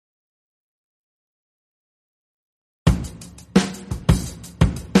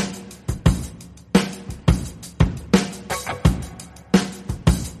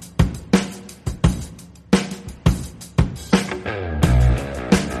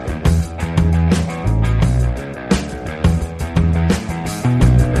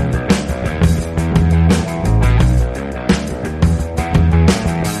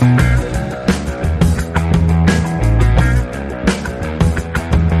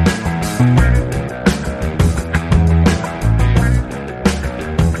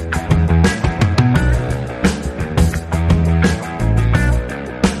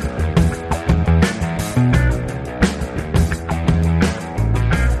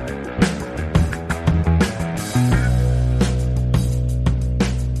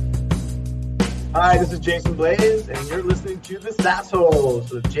Hi, this is Jason Blaze, and you're listening to The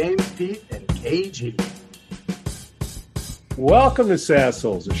Sassholes with James, Pete, and KG. Welcome to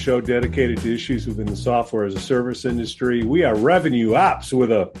Sassholes, a show dedicated to issues within the software as a service industry. We are revenue ops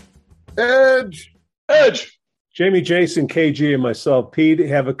with a edge. Jamie, Jason, KG, and myself, Pete,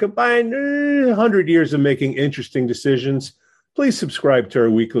 have a combined 100 years of making interesting decisions. Please subscribe to our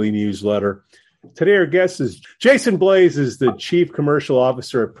weekly newsletter. Today, our guest is Jason Blaze, is the Chief Commercial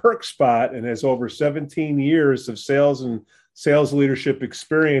Officer at PerkSpot and has over 17 years of sales and sales leadership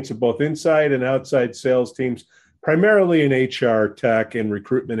experience of both inside and outside sales teams, primarily in HR, tech, and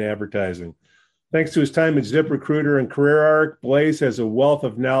recruitment advertising. Thanks to his time at ZipRecruiter and CareerArc, Blaze has a wealth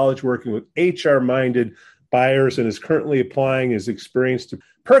of knowledge working with HR-minded buyers and is currently applying his experience to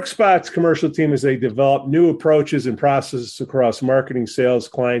PerkSpot's commercial team as they develop new approaches and processes across marketing, sales,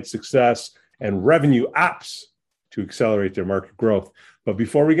 client success, and revenue ops to accelerate their market growth. But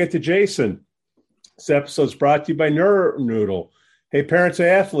before we get to Jason, this episode is brought to you by NeuroNoodle. Hey, parents of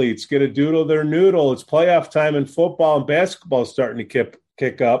athletes, get a doodle their noodle. It's playoff time in football and basketball is starting to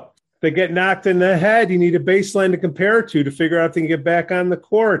kick up. They get knocked in the head. You need a baseline to compare to figure out if they can get back on the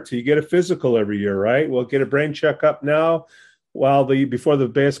court. You get a physical every year, right? Well, get a brain checkup now before the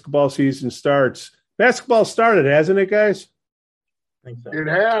basketball season starts. Basketball started, hasn't it, guys? It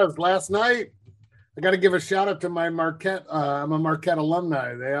has. Last night, I got to give a shout out to my Marquette. I'm a Marquette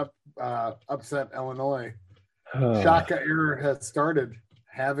alumni. They upset Illinois. Shaka era has started.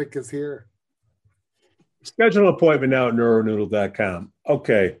 Havoc is here. Schedule an appointment now at neuronoodle.com.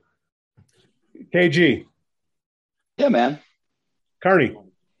 Okay. KG. Yeah, man. Carney.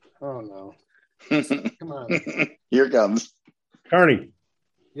 Oh, no. Come on. Here it comes. Carney.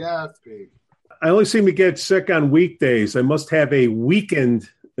 Yeah, it's big. I only seem to get sick on weekdays. I must have a weakened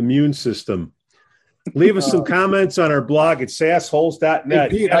immune system. Leave us some comments on our blog at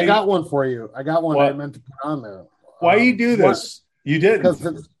sassholes.net. Hey, Pete, I got one for you. I got one I meant to put on there. Why you do this? You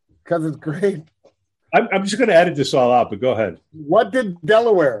didn't. Because it's great. I'm just going to edit this all out, but go ahead. What did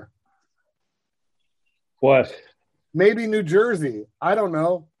Delaware? What? Maybe New Jersey. I don't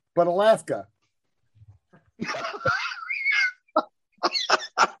know, but Alaska.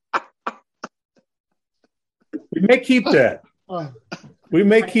 We may keep that. We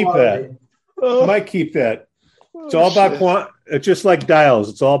may keep that. Might keep that. It's all about it's just like dials.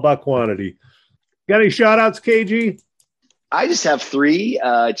 It's all about quantity. Got any shout outs, KG? I just have three.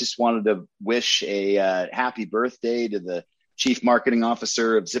 Just wanted to wish a happy birthday to the Chief Marketing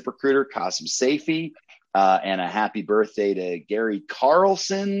Officer of ZipRecruiter, Qasim Saifi, and a happy birthday to Gary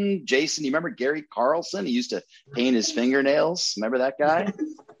Carlson. Jason, you remember Gary Carlson? He used to paint his fingernails. Remember that guy?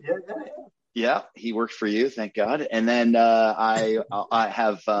 Yeah. Yeah, he worked for you, thank God. And then I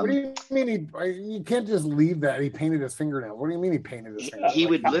have. What do you mean? You can't just leave that. He painted his fingernails. What do you mean he painted his fingernails? He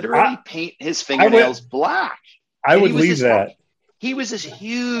would literally paint his fingernails black. I would leave that. He was this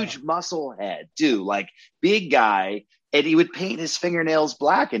huge muscle head, dude, like big guy, and he would paint his fingernails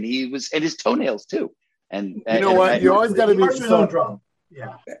black, and his toenails too. And you know what? You always got to be drum.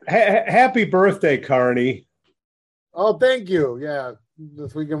 Yeah. Happy birthday, Carney. Oh, thank you. Yeah.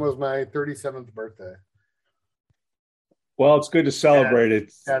 This weekend was my 37th birthday. Well, it's good to celebrate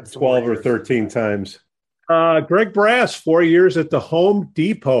it 12 or 13 times. Greg Brass, 4 years at the Home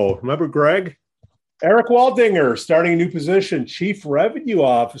Depot. Remember Greg? Eric Waldinger, starting a new position, Chief Revenue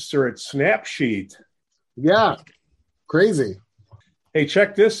Officer at Snapsheet. Yeah, crazy. Hey,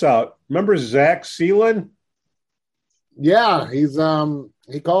 check this out. Remember Zach Seelan? Yeah, he's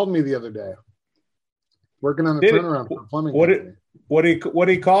he called me the other day. Working on the turnaround for plumbing. What did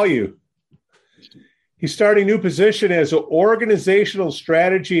he call you? He's starting a new position as organizational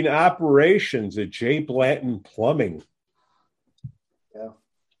strategy and operations at J. Blanton Plumbing. Yeah,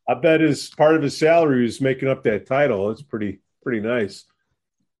 I bet as part of his salary is making up that title. It's pretty nice.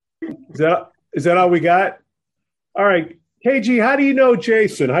 Is that all we got? All right, KG, how do you know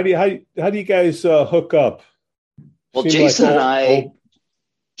Jason? How do you guys hook up? Well, Jason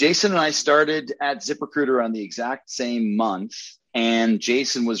and I started at ZipRecruiter on the exact same month. And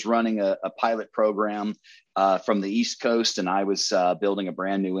Jason was running a pilot program from the East Coast, and I was building a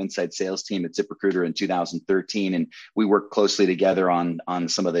brand new inside sales team at ZipRecruiter in 2013. And we worked closely together on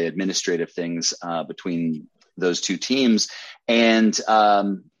some of the administrative things between those two teams. And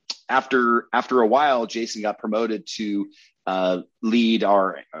after a while, Jason got promoted to lead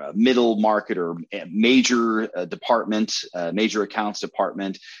our middle market or major department, major accounts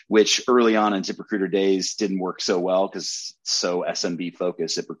department, which early on in ZipRecruiter days didn't work so well because so SMB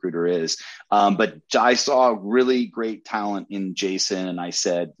focused ZipRecruiter is. But I saw really great talent in Jason, and I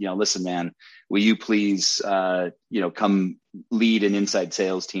said, listen, man, will you please, come lead an inside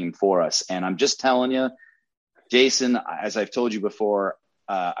sales team for us? And I'm just telling you, Jason, as I've told you before,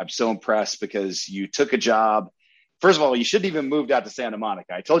 I'm so impressed because you took a job. First of all, you shouldn't even moved out to Santa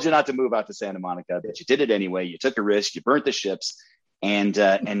Monica. I told you not to move out to Santa Monica, but you did it anyway. You took a risk, you burnt the ships, and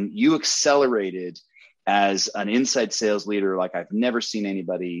you accelerated as an inside sales leader like I've never seen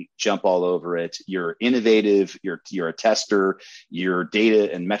anybody jump all over it. You're innovative, you're a tester, you're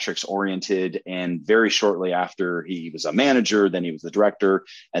data and metrics oriented, and very shortly after he was a manager, then he was the director,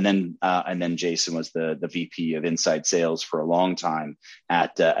 and then Jason was the VP of inside sales for a long time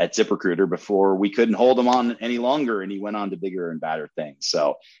at ZipRecruiter before we couldn't hold him on any longer, and he went on to bigger and badder things.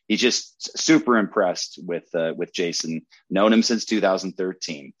 So he's just super impressed with Jason. Known him since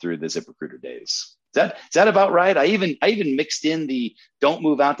 2013 through the ZipRecruiter days. Is that about right? I even mixed in the don't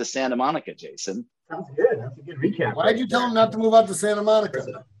move out to Santa Monica, Jason. Sounds good. That's a good recap. Why'd you tell him not to move out to Santa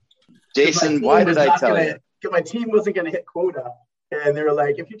Monica? Jason, why did I tell you? Because my team wasn't going to hit quota. And they were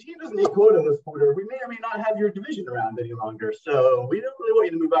like, if your team doesn't hit quota this quarter, we may or may not have your division around any longer. So we don't really want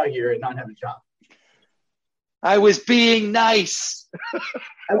you to move out here and not have a job. I was being nice.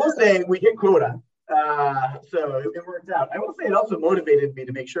 I will say we hit quota. So it worked out. I will say it also motivated me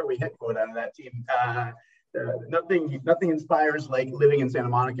to make sure we hit quota on that team. Nothing inspires like living in Santa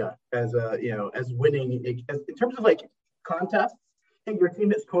Monica as winning. In terms of like contests, I think your team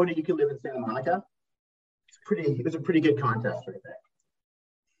hits quota, you can live in Santa Monica. It was a pretty good contest right there.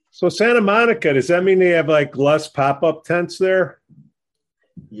 So Santa Monica, does that mean they have like less pop-up tents there?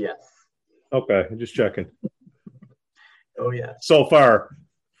 Yes. Okay, just checking. Oh yeah. So far.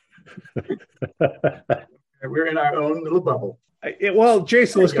 We're in our own little bubble. Well,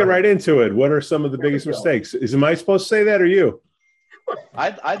 Jason, let's get right into it. What are some of the biggest mistakes? Am I supposed to say that or you?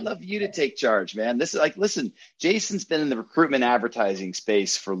 I'd love you to take charge, man. This is like, listen, Jason's been in the recruitment advertising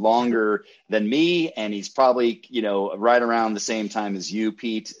space for longer than me, and he's probably, right around the same time as you,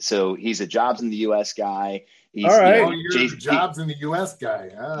 Pete. So he's a jobs in the U.S. guy. He's, all right. You're jobs in the U.S. guy.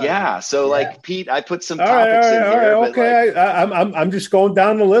 Yeah. So like Pete, I put some topics in here. Okay. I'm just going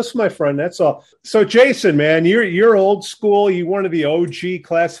down the list, my friend. That's all. So Jason, man, you're old school. You one of the OG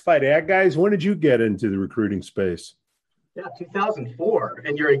classified ad guys. When did you get into the recruiting space? Yeah, 2004.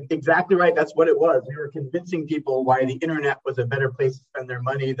 And you're exactly right. That's what it was. We were convincing people why the internet was a better place to spend their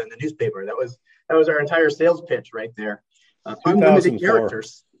money than the newspaper. That was our entire sales pitch right there. Unlimited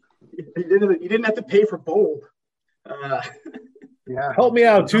characters. You didn't have to pay for bold. Yeah. Help me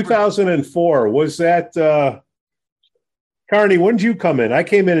out. 2004. Was that Carney? When did you come in? I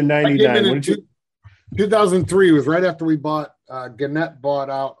came in 99. 2003 was right after we bought Gannett bought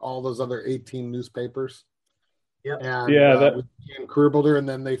out all those other 18 newspapers. Yep. And we became career builder, and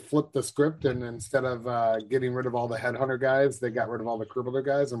then they flipped the script, and instead of getting rid of all the headhunter guys, they got rid of all the career builder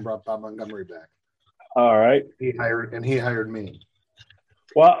guys and brought Bob Montgomery back. All right. He hired me.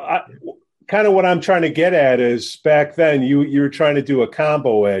 Well, kind of what I'm trying to get at is back then you were trying to do a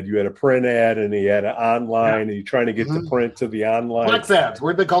combo ad. You had a print ad and you had an online, and you're trying to get the print to the online. Flex ads.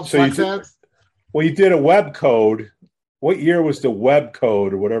 Weren't they called flex ads? Well, you did a web code. What year was the web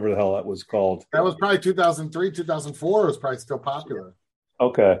code or whatever the hell that was called? That was probably 2003, 2004. It was probably still popular.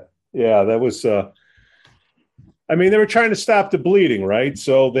 Okay. Yeah, that was they were trying to stop the bleeding, right?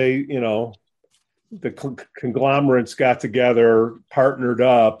 So they, the conglomerates got together, partnered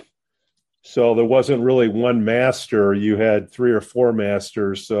up. So there wasn't really one master. You had 3 or 4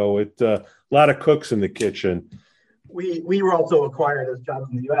 masters. So a lot of cooks in the kitchen. We were also acquired as Jobs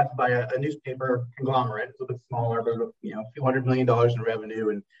in the U.S. by a newspaper conglomerate. It's a bit smaller, but a few $100 million in revenue,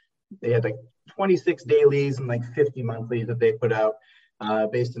 and they had like 26 dailies and like 50 monthlies that they put out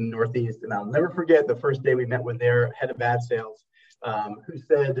based in the Northeast. And I'll never forget the first day we met with their head of ad sales, who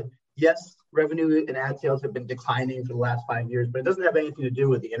said, yes, revenue and ad sales have been declining for the last 5 years, but it doesn't have anything to do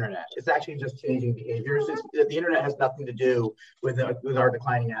with the internet. It's actually just changing behaviors. The internet has nothing to do with our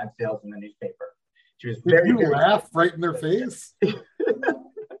declining ad sales in the newspaper. She was very laugh right in their face.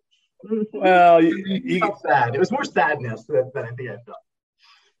 Well, you felt sad. It was more sadness than I think I felt.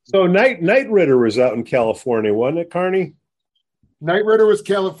 So Night Ritter was out in California, wasn't it, Carney? Night Ritter was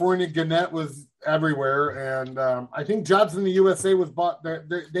California. Gannett was everywhere, and I think Jobs in the USA was bought.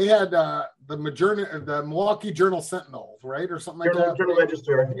 They had the Milwaukee Journal Sentinel, right, or something like that. Journal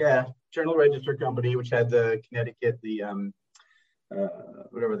Register, yeah, Journal Register company, which had the Connecticut,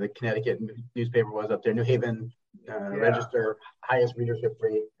 whatever the Connecticut newspaper was up there, New Haven Register, highest readership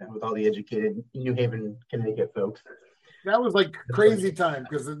rate with all the educated New Haven, Connecticut folks. That was like crazy time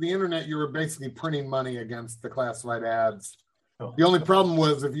because of the internet, you were basically printing money against the classified ads. The only problem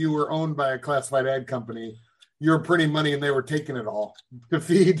was if you were owned by a classified ad company, you were printing money and they were taking it all to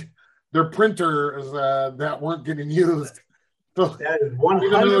feed their printers that weren't getting used. So, that is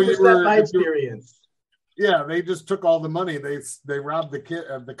 100% my experience. Yeah, they just took all the money. They robbed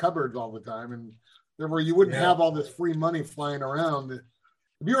the cupboards all the time, and therefore you wouldn't have all this free money flying around.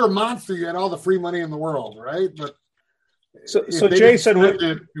 If you were a monster, you had all the free money in the world, right? But so Jason,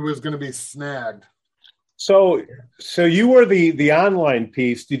 it was going to be snagged. So you were the online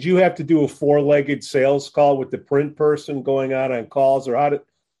piece. Did you have to do a 4-legged sales call with the print person going out on calls, or how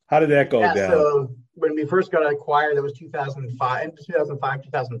did that go down? So when we first got acquired, that was 2005,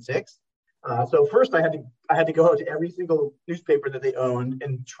 2006. So first I had to go out to every single newspaper that they owned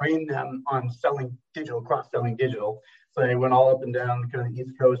and train them on selling digital, cross-selling digital. So I went all up and down kind of the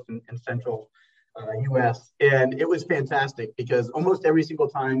East Coast and central US. And it was fantastic because almost every single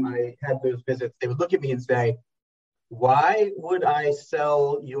time I had those visits, they would look at me and say, why would I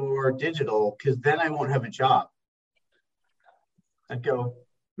sell your digital? Because then I won't have a job. I'd go,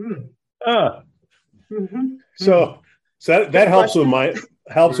 So that helps with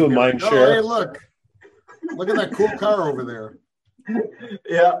mind share. Hey, look at that cool car over there.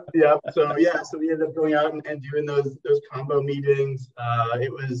 Yeah. So we ended up going out and doing those combo meetings.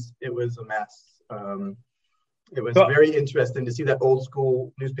 It was a mess. It was very interesting to see that old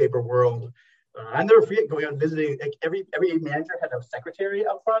school newspaper world. I never forget going out and visiting. Like every manager had a secretary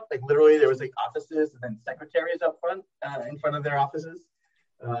out front. Like literally, there was like offices and then secretaries out front in front of their offices.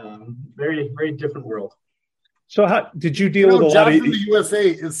 Very, very different world. So how did you deal with a lot of the USA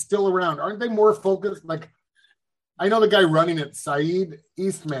is still around? Aren't they more focused? Like, I know the guy running it, Saeed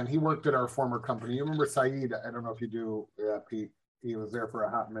Eastman. He worked at our former company. You remember Saeed? I don't know if you do, Pete. He was there for a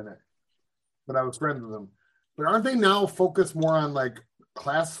hot minute, but I was friends with him. But aren't they now focused more on like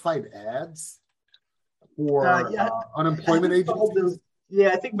classified ads or unemployment agencies?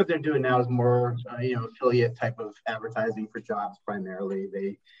 Yeah, I think what they're doing now is more, affiliate type of advertising for jobs primarily.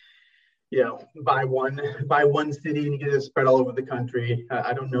 They, buy one city and get it spread all over the country.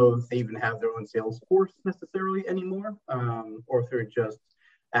 I don't know if they even have their own sales force necessarily anymore, or if they're just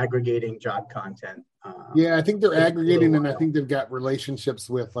aggregating job content. I think they're aggregating, and I think they've got relationships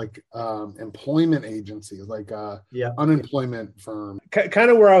with like employment agencies, like unemployment firm.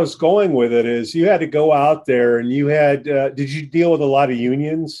 Kind of where I was going with it is you had to go out there and you had, did you deal with a lot of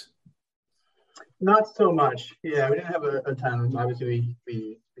unions? Not so much. Yeah, we didn't have a ton. Obviously,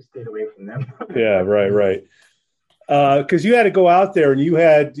 we stayed away from them. Yeah, right. Because you had to go out there and you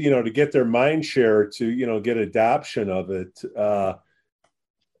had, to get their mind share to, get adoption of it.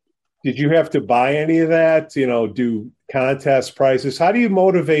 Did you have to buy any of that? Do contest prices? How do you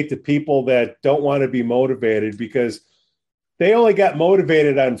motivate the people that don't want to be motivated? Because they only got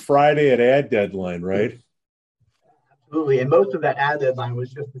motivated on Friday at ad deadline, right? Absolutely. And most of that ad deadline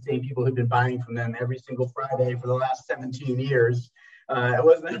was just the same people who've been buying from them every single Friday for the last 17 years. It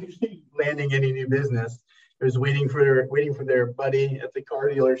wasn't actually landing any new business. It was waiting for their buddy at the car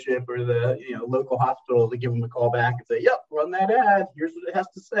dealership or the local hospital to give them a call back and say, "Yep, run that ad. Here's what it has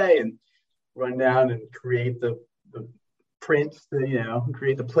to say," and run down and create the prints,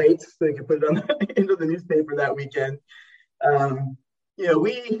 create the plates so they can put it into the newspaper that weekend.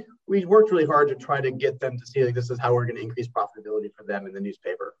 We worked really hard to try to get them to see like this is how we're going to increase profitability for them in the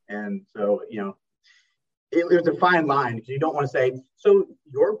newspaper, and so it was a fine line because you don't want to say, "So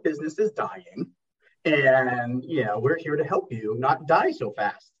your business is dying. And, we're here to help you not die so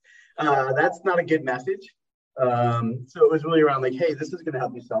fast." That's not a good message. So it was really around like, hey, this is going to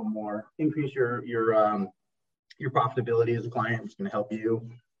help you sell more, increase your profitability as a client. It's going to help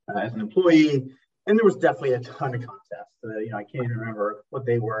you as an employee. And there was definitely a ton of contests. I can't even remember what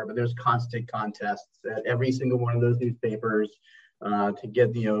they were, but there's constant contests at every single one of those newspapers to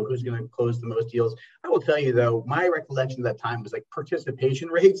get, who's going to close the most deals. I will tell you, though, my recollection at that time was like participation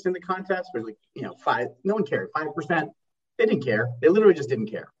rates in the contest was like, 5, no one cared, 5%. They didn't care. They literally just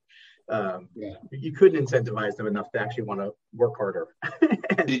didn't care. You couldn't incentivize them enough to actually want to work harder.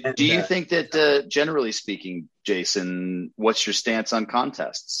 Do you think that, generally speaking, Jason, what's your stance on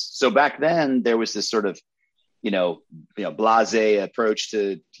contests? So back then there was this sort of, blasé approach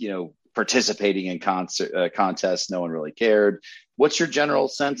to, participating in contests. No one really cared. What's your general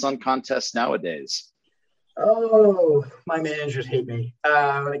sense on contests nowadays? Oh, my managers hate me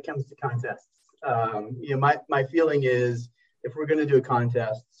when it comes to contests. My feeling is if we're going to do a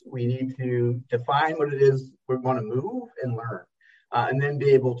contest, we need to define what it is we want to move and learn, and then be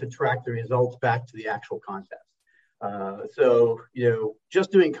able to track the results back to the actual contest. So,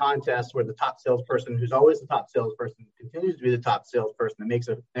 just doing contests where the top salesperson, who's always the top salesperson, continues to be the top salesperson and makes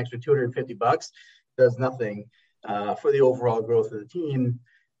an extra $250, does nothing for the overall growth of the team.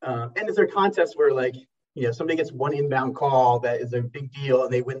 And is there contests where somebody gets one inbound call that is a big deal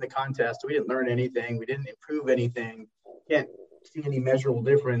and they win the contest? We didn't learn anything. We didn't improve anything. Can't see any measurable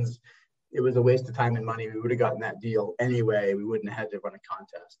difference. It was a waste of time and money. We would have gotten that deal anyway. We wouldn't have had to run a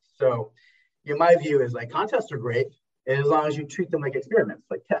contest. So my view is contests are great as long as you treat them like experiments,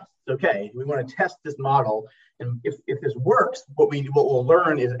 like tests. Okay, we want to test this model. And if this works, what we'll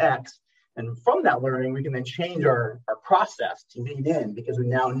learn is X. And from that learning, we can then change our process to lean in because we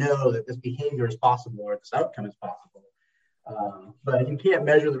now know that this behavior is possible or this outcome is possible. But if you can't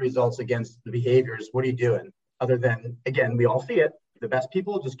measure the results against the behaviors, what are you doing? Other than, again, we all see it. The best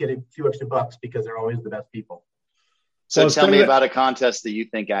people just get a few extra bucks because they're always the best people. So tell me about a contest that you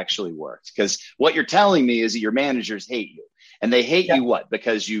think actually works. Because what you're telling me is that your managers hate you. And they hate you what?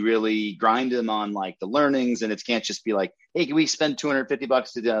 Because you really grind them on the learnings, and it can't just be hey, can we spend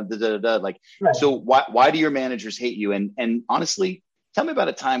 $250 to da. Right. So why do your managers hate you? And honestly, tell me about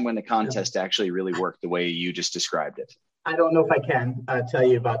a time when the contest actually really worked the way you just described it. I don't know if I can tell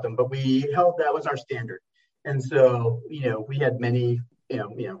you about them, but we held that was our standard. And so, we had many,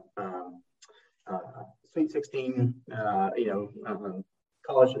 Sweet 16,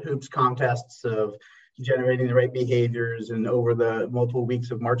 college hoops contests of generating the right behaviors and over the multiple weeks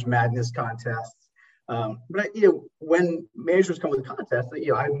of March Madness contests. But when managers come with contests,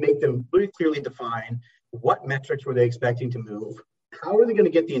 I make them really clearly define what metrics were they expecting to move, how are they going to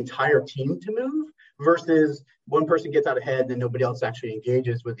get the entire team to move versus one person gets out ahead and nobody else actually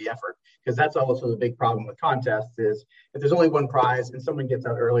engages with the effort. Because that's also the big problem with contests is if there's only one prize and someone gets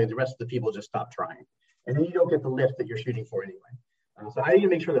out early, the rest of the people just stop trying. And then you don't get the lift that you're shooting for anyway. So I need to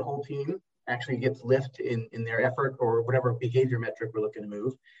make sure the whole team actually gets lift in their effort or whatever behavior metric we're looking to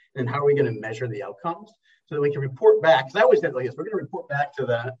move. And how are we going to measure the outcomes so that we can report back? Because I always said we're going to report back to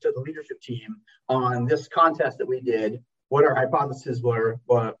the leadership team on this contest that we did, what our hypotheses were,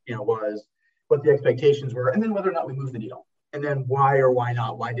 what the expectations were, and then whether or not we moved the needle. And then why or why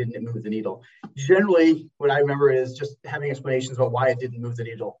not? Why didn't it move the needle? Generally, what I remember is just having explanations about why it didn't move the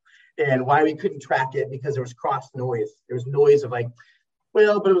needle and why we couldn't track it because there was cross noise. There was noise of but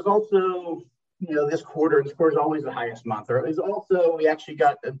it was also, this quarter is always the highest month. Or it was also, we actually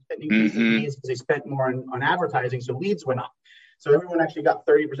got an increase in leads because they spent more on advertising. So leads went up. So everyone actually got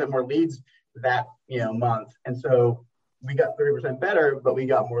 30% more leads that, month. And so we got 30% better, but we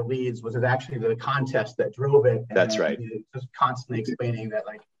got more leads. Was it actually the contest that drove it? And that's right. Just constantly explaining that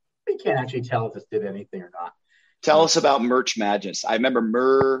we can't actually tell if this did anything or not. Tell us about Merch Madness. I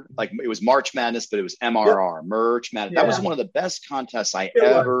remember it was March Madness, but it was MRR, yep. Merch Madness. Yeah. That was one of the best contests I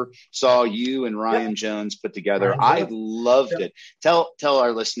ever saw you and Ryan Jones put together. I loved it. Tell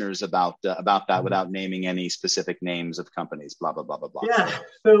our listeners about that without naming any specific names of companies, blah, blah, blah, blah, blah. Yeah.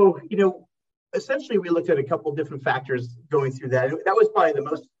 So, essentially we looked at a couple of different factors going through that. That was probably the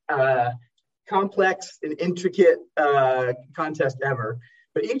most complex and intricate contest ever.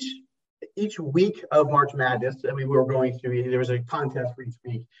 But each week of March Madness that we were going through, there was a contest for each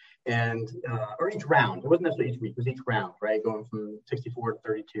week or each round. It wasn't necessarily each week, it was each round, right? Going from 64 to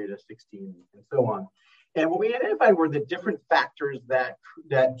 32 to 16 and so on. And what we identified were the different factors that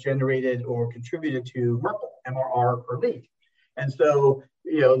generated or contributed to MRR per lead. And so,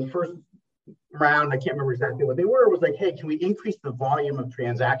 the first round, I can't remember exactly what they were, was hey, can we increase the volume of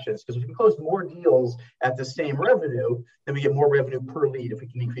transactions? Because if we can close more deals at the same revenue, then we get more revenue per lead if we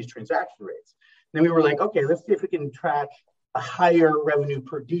can increase transaction rates. And then we were okay, let's see if we can track a higher revenue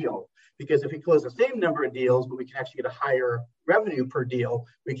per deal. Because if we close the same number of deals, but we can actually get a higher revenue per deal,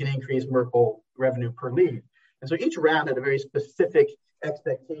 we can increase Merkle revenue per lead. And so each round had a very specific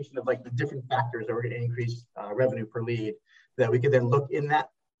expectation of the different factors that were going to increase revenue per lead that we could then look in that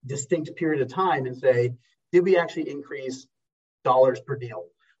distinct period of time and say, did we actually increase dollars per deal,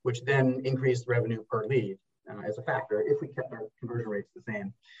 which then increased revenue per lead as a factor if we kept our conversion rates the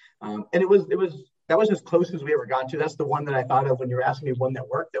same. And that was as close as we ever got to. That's the one that I thought of when you were asking me one that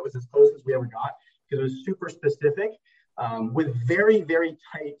worked. That was as close as we ever got because it was super specific with very, very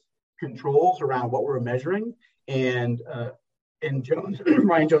tight controls around what we were measuring. And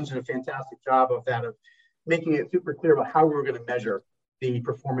Ryan Jones did a fantastic job of that, of making it super clear about how we were going to measure the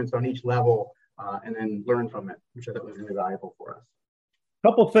performance on each level and then learn from it, which I thought was really valuable for us. A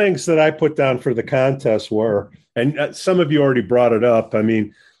couple of things that I put down for the contest were, and some of you already brought it up,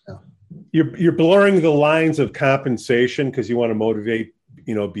 you're blurring the lines of compensation because you want to motivate,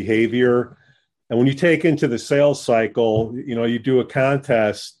 behavior. And when you take into the sales cycle, you do a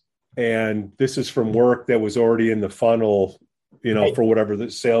contest, and this is from work that was already in the funnel, for whatever the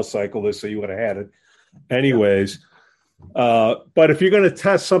sales cycle is, so you would have had it anyways. But if you're going to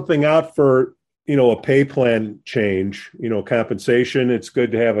test something out for, a pay plan change, compensation, it's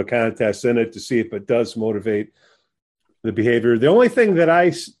good to have a contest in it to see if it does motivate the behavior. The only thing that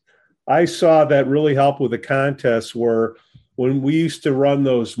I saw that really helped with the contests were when we used to run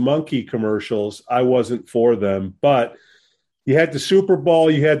those monkey commercials. I wasn't for them, but you had the Super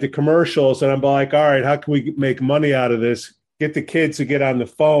Bowl, you had the commercials, and I'm like, all right, how can we make money out of this? Get the kids to get on the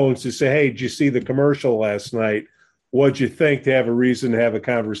phones to say, hey, did you see the commercial last night? What'd you think? To have a reason to have a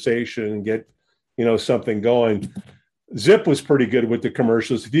conversation and get, something going. Zip was pretty good with the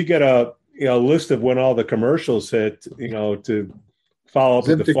commercials. If you get a list of when all the commercials hit, to follow up.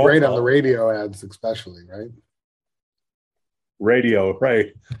 Zip with the did great on the radio ads, especially, right? Radio,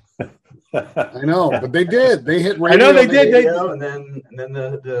 right? I know, but they did. They hit radio. I know they did. And then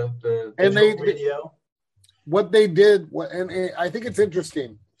the radio. What they did, and I think it's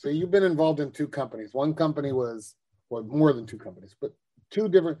interesting. So you've been involved in two companies. One company was, more than two companies, but two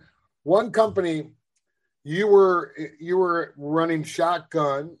different. One company, you were running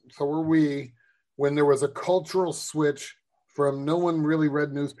Shotgun. So were we, when there was a cultural switch from no one really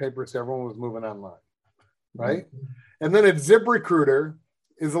read newspapers to everyone was moving online, right? Mm-hmm. And then at ZipRecruiter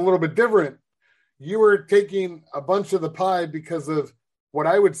is a little bit different. You were taking a bunch of the pie because of what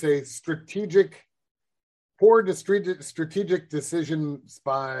I would say poor strategic decisions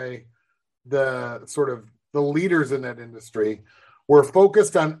by the sort of the leaders in that industry were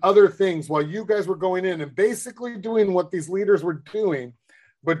focused on other things while you guys were going in and basically doing what these leaders were doing,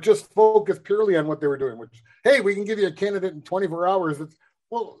 but just focused purely on what they were doing, which, hey, we can give you a candidate in 24 hours.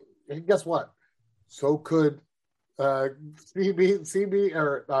 Well, guess what? So could CB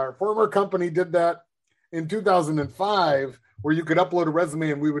or our former company did that in 2005, where you could upload a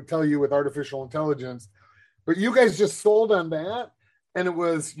resume and we would tell you with artificial intelligence. But you guys just sold on that, and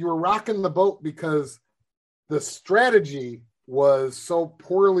you were rocking the boat because the strategy was so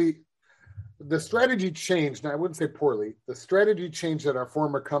poorly. The strategy changed. Now, I wouldn't say poorly. The strategy changed at our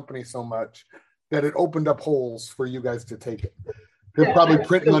former company so much that it opened up holes for you guys to take it. They'll probably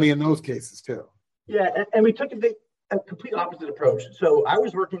print money in those cases too. Yeah, and we took a complete opposite approach. So I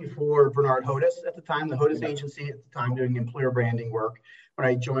was working for Bernard Hodis at the time, the Hodis agency at the time, doing employer branding work when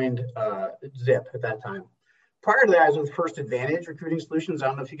I joined Zip at that time. Prior to that, I was with First Advantage Recruiting Solutions. I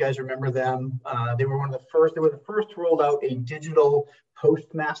don't know if you guys remember them. They were one of the first. They were the first to roll out a digital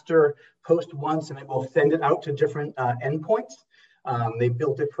postmaster, post once, and it will send it out to different endpoints. They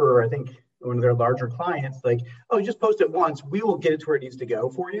built it for, I think, one of their larger clients. Like, oh, you just post it once. We will get it to where it needs to go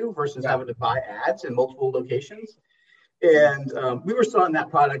for you versus having to buy ads in multiple locations. And we were selling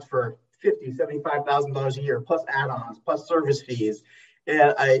that product for $50,000, $75,000 a year, plus add-ons, plus service fees.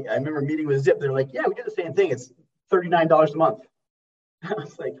 And I remember meeting with Zip. They're like, yeah, we did the same thing. It's $39 a month. I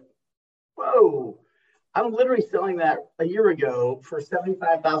was like, whoa, I'm literally selling that a year ago for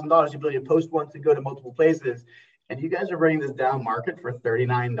 $75,000, the ability to post once and go to multiple places. And you guys are bringing this down market for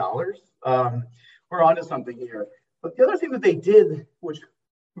 $39. We're onto something here. But the other thing that they did, which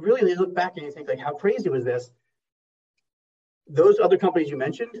really they look back and you think, like, how crazy was this? Those other companies you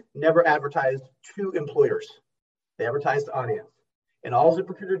mentioned never advertised to employers. They advertised to audience. And all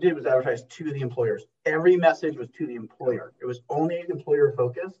ZipRecruiter did was advertise to the employers. Every message was to the employer. It was only employer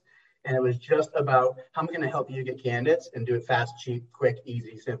focused. And it was just about how am I going to help you get candidates and do it fast, cheap, quick,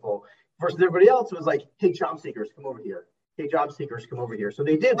 easy, simple. Versus everybody else was like, hey, job seekers, come over here. Hey, job seekers, come over here. So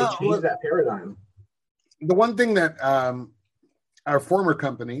they did. They changed that paradigm. The one thing that our former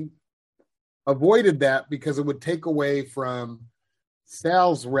company avoided that because it would take away from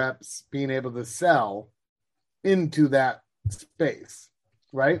sales reps being able to sell into that space,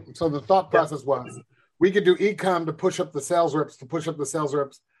 right? So the thought process was we could do e-com to push up the sales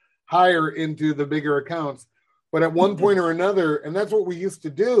reps higher into the bigger accounts. But at one point or another, and that's what we used to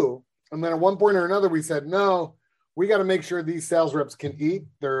do. And then at one point or another, we said, no, we got to make sure these sales reps can eat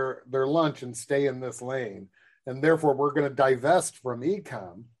their lunch and stay in this lane. And therefore, we're going to divest from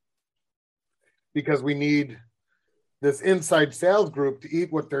e-com because we need this inside sales group to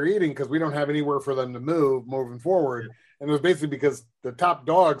eat what they're eating because we don't have anywhere for them to move moving forward. And it was basically because the top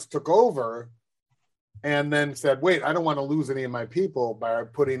dogs took over and then said, wait, I don't want to lose any of my people by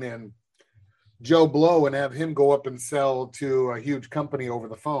putting in Joe Blow and have him go up and sell to a huge company over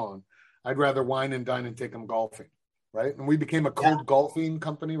the phone. I'd rather wine and dine and take them golfing, right? And we became a cold golfing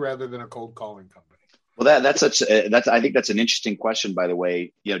company rather than a cold calling company. Well, I think that's an interesting question, by the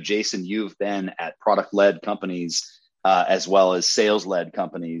way. Jason, you've been at product-led companies as well as sales-led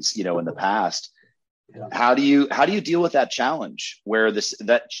companies, in the past. How do you deal with that challenge where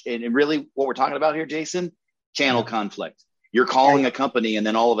and really what we're talking about here, Jason, channel conflict. You're calling a company and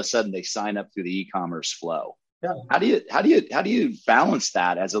then all of a sudden they sign up through the e-commerce flow. Yeah. How do you balance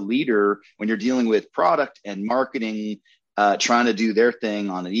that as a leader when you're dealing with product and marketing, trying to do their thing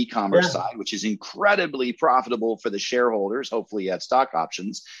on an e-commerce side, which is incredibly profitable for the shareholders. Hopefully you have stock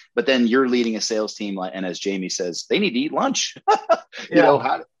options, but then you're leading a sales team. And as Jamie says, they need to eat lunch.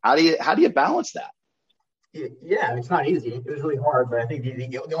 How do you balance that? Yeah, it's not easy. It was really hard, but I think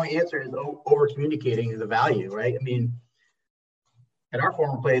the only answer is over communicating the value, right? I mean, at our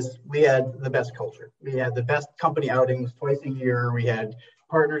former place, we had the best culture. We had the best company outings twice a year. We had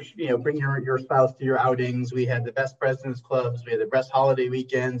partners, bring your spouse to your outings. We had the best presidents clubs. We had the best holiday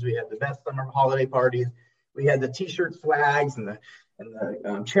weekends. We had the best summer holiday parties. We had the t-shirt swags and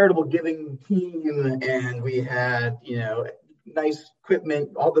the charitable giving team. And we had, nice equipment,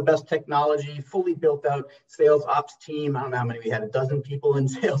 all the best technology, fully built out sales ops team. I don't know how many we had, 12 people in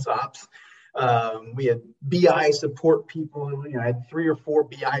sales ops. We had BI support people. I had 3 or 4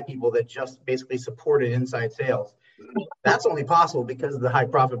 BI people that just basically supported inside sales. That's only possible because of the high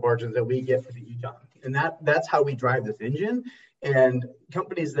profit margins that we get for the e-com. And that's how we drive this engine. And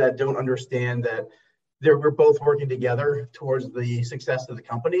companies that don't understand that we're both working together towards the success of the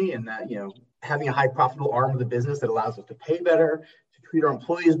company, and that, having a high profitable arm of the business that allows us to pay better, to treat our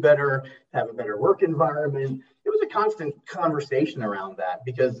employees better, to have a better work environment. It was a constant conversation around that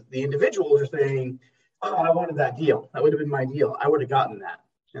because the individuals are saying, oh, I wanted that deal. That would have been my deal. I would have gotten that.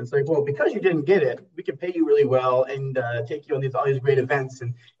 And it's like, well, because you didn't get it, we can pay you really well and take you on all these great events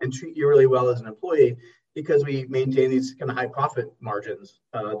and treat you really well as an employee, because we maintain these kind of high profit margins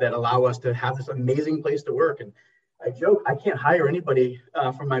that allow us to have this amazing place to work. And I joke, I can't hire anybody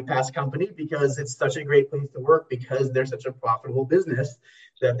from my past company because it's such a great place to work, because they're such a profitable business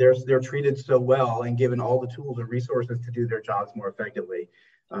that they're treated so well and given all the tools and resources to do their jobs more effectively.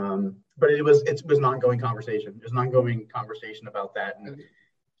 But it was an ongoing conversation. There's an ongoing conversation about that. And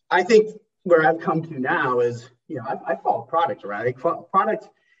I think where I've come to now is, I follow product, right? Product.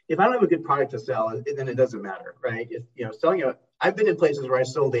 If I don't have a good product to sell, then it doesn't matter, right? I've been in places where I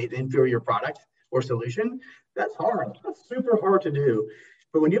sold an inferior product or solution. That's hard. That's super hard to do.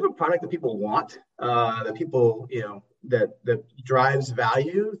 But when you have a product that people want, that people, that drives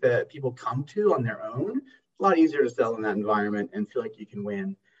value, that people come to on their own, it's a lot easier to sell in that environment and feel like you can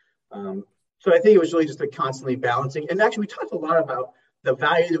win. So I think it was really just a constantly balancing. And actually, we talked a lot about the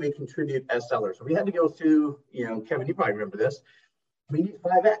value that we contribute as sellers. So we had to go through, Kevin, you probably remember this. We need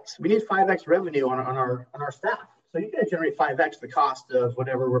 5x. We need 5x revenue on our staff. So you got to generate 5x the cost of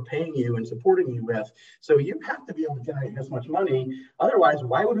whatever we're paying you and supporting you with. So you have to be able to generate this much money. Otherwise,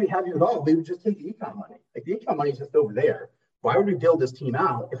 why would we have you at all? We would just take the e-com money. Like, the e-com money is just over there. Why would we build this team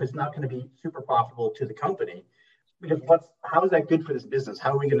out if it's not going to be super profitable to the company? Because how is that good for this business?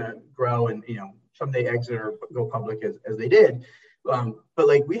 How are we going to grow and someday exit or go public as they did?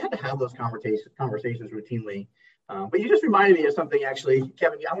 But we had to have those conversations routinely. But you just reminded me of something, actually,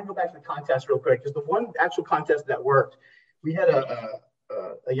 Kevin. I want to go back to the contest real quick, because the one actual contest that worked, we had a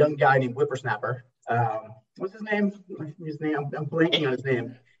young guy named Whippersnapper. What's his name? I'm blanking on his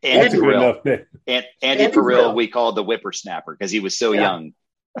name. Andy Perrill. Andy Perrill, we called the Whippersnapper because he was so young.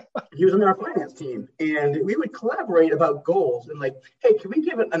 He was on our finance team, and we would collaborate about goals and hey, can we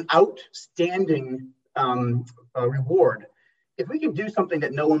give it an outstanding reward if we can do something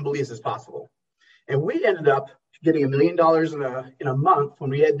that no one believes is possible? And we ended up getting $1 million in a month when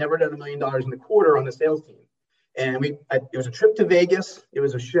we had never done $1 million in a quarter on the sales team. And it was a trip to Vegas. It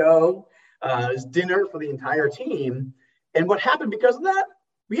was a show. It was dinner for the entire team. And what happened because of that,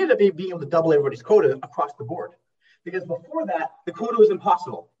 we ended up being able to double everybody's quota across the board. Because before that, the quota was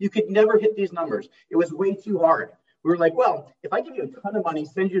impossible. You could never hit these numbers. It was way too hard. We were like, well, if I give you a ton of money,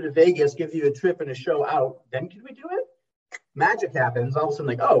 send you to Vegas, give you a trip and a show out, then can we do it? Magic happens. All of a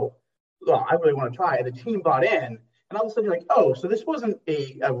sudden, well, I really want to try. The team bought in, and all of a sudden you're like, oh, so this wasn't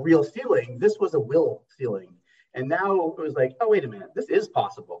a real ceiling. This was a will ceiling. And now it was like, oh, wait a minute, this is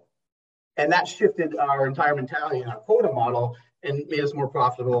possible. And that shifted our entire mentality and our quota model and made us more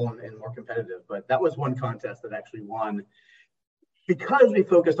profitable and more competitive. But that was one contest that actually won because we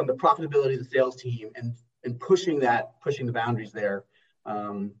focused on the profitability of the sales team and pushing the boundaries there.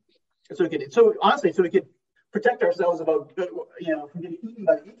 So we could protect ourselves about, from getting eaten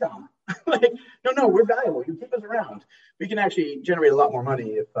by the e-com. No, we're valuable. You keep us around. We can actually generate a lot more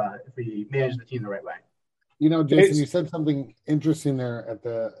money if we manage the team the right way. Jason, you said something interesting there at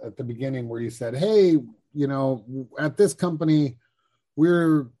the beginning where you said, hey, at this company,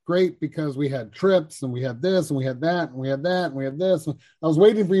 we're great because we had trips and we had this and we had that and we had that and we had this. I was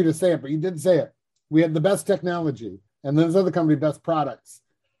waiting for you to say it, but you didn't say it. We had the best technology, and then this other company, best products.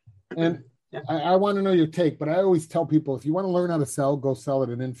 And I want to know your take, but I always tell people, if you want to learn how to sell, go sell at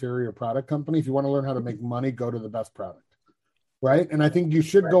an inferior product company. If you want to learn how to make money, go to the best product, right? And I think you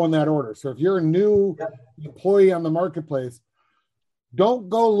should go in that order. So if you're a new employee on the marketplace, don't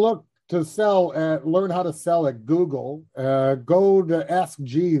go look to learn how to sell at Google. Go to Ask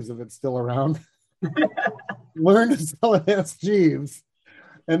Jeeves if it's still around. Learn to sell at Ask Jeeves.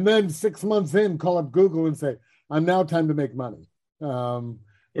 And then 6 months in, call up Google and say, I'm now time to make money.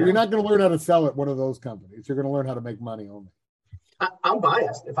 You're not going to learn how to sell at one of those companies. You're going to learn how to make money only. I'm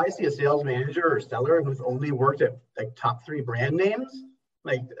biased. If I see a sales manager or seller who's only worked at like top 3 brand names,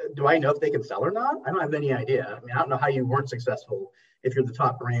 like, do I know if they can sell or not? I don't have any idea. I mean, I don't know how you weren't successful if you're the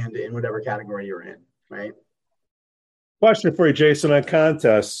top brand in whatever category you're in, right? Question for you, Jason, on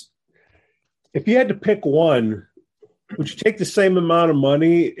contests. If you had to pick one, would you take the same amount of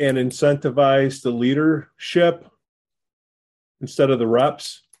money and incentivize the leadership instead of the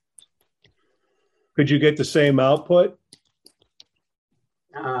reps? Could you get the same output?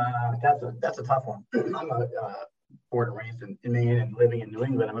 That's a tough one. I'm born and raised in Maine and living in New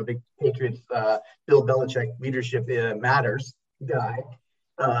England. I'm a big Patriots, Bill Belichick leadership matters guy.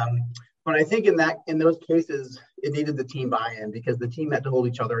 But I think in those cases, it needed the team buy-in because the team had to hold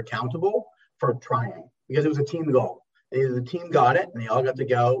each other accountable for trying, because it was a team goal. Either the team got it and they all got to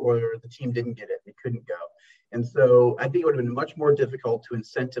go, or the team didn't get it, they couldn't go. And so I think it would have been much more difficult to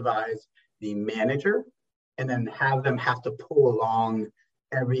incentivize the manager and then have them have to pull along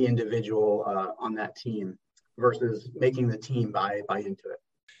every individual on that team versus making the team buy into it.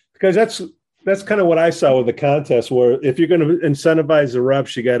 Because that's kind of what I saw with the contest, where if you're going to incentivize the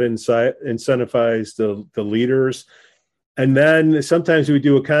reps, you got to incentivize the leaders. And then sometimes we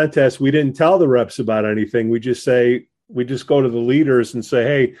do a contest, we didn't tell the reps about anything. We just go to the leaders and say,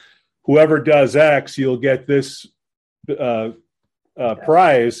 hey, whoever does X, you'll get this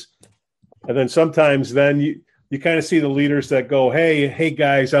prize. And then sometimes you kind of see the leaders that go, hey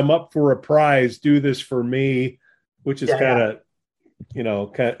guys, I'm up for a prize. Do this for me, which is kind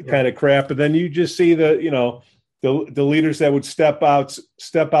of crap. But then you just see the leaders that would step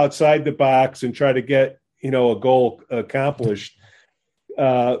outside the box and try to get, a goal accomplished.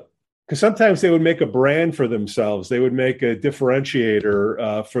 Because sometimes they would make a brand for themselves. They would make a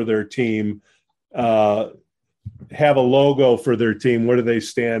differentiator for their team, have a logo for their team. What do they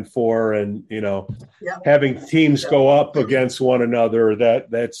stand for? And, having teams go up against one another,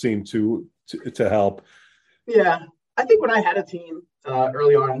 that seemed to help. Yeah. I think when I had a team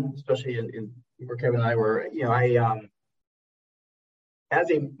early on, especially in where Kevin and I were, as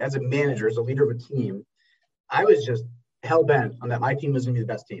a manager, as a leader of a team, I was just hell bent on that my team was going to be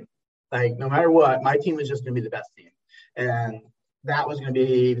the best team. Like, no matter what, my team was just going to be the best team. And that was going to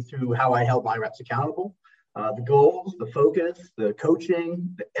be through how I held my reps accountable. The goals, the focus, the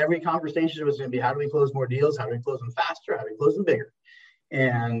coaching, every conversation was going to be, how do we close more deals? How do we close them faster? How do we close them bigger?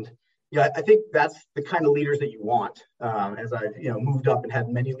 And I think that's the kind of leaders that you want. As I've moved up and had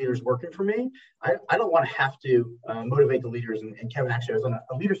many leaders working for me, I don't want to have to motivate the leaders. And Kevin, actually, I was on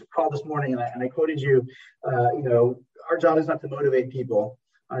a leadership call this morning, and I quoted you. Our job is not to motivate people.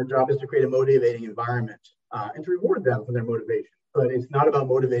 Our job is to create a motivating environment and to reward them for their motivation. But it's not about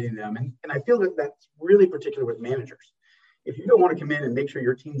motivating them. And I feel that that's really particular with managers. If you don't want to come in and make sure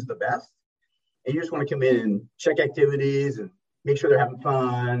your team's the best, and you just want to come in and check activities and make sure they're having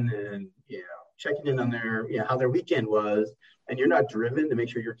fun and, checking in on their, how their weekend was, and you're not driven to make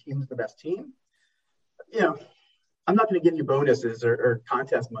sure your team's the best team, I'm not going to give you bonuses or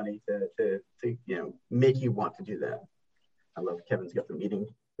contest money to make you want to do that. I love Kevin's got the meeting.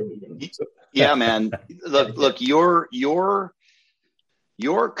 Yeah, man. Look, your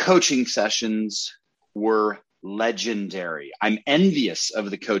coaching sessions were legendary. I'm envious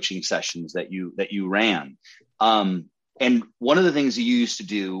of the coaching sessions that you ran. And one of the things you used to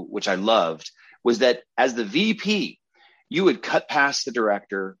do, which I loved, was that as the VP, you would cut past the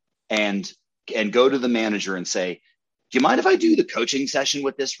director and go to the manager and say, do you mind if I do the coaching session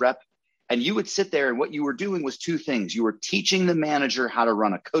with this rep? And you would sit there, and what you were doing was two things. You were teaching the manager how to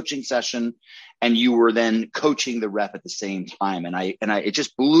run a coaching session, and you were then coaching the rep at the same time. And it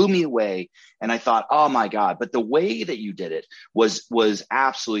just blew me away. And I thought, oh my God, but the way that you did it was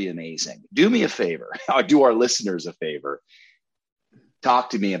absolutely amazing. Do me a favor, or do our listeners a favor.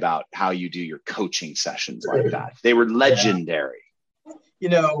 Talk to me about how you do your coaching sessions like that. They were legendary.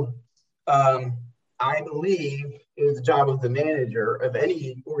 I believe it is the job of the manager of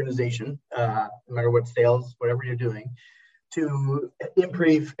any organization, no matter what sales, whatever you're doing, to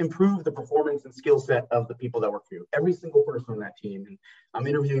improve the performance and skill set of the people that work for you. Every single person on that team. And I'm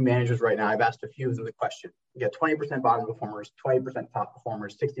interviewing managers right now. I've asked a few of them the question. You got 20% bottom performers, 20% top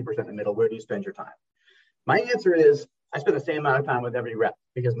performers, 60% in the middle. Where do you spend your time? My answer is I spend the same amount of time with every rep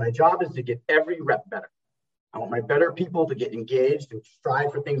because my job is to get every rep better. I want my better people to get engaged and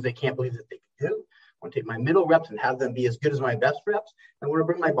strive for things they can't believe that they can do. I want to take my middle reps and have them be as good as my best reps. I want to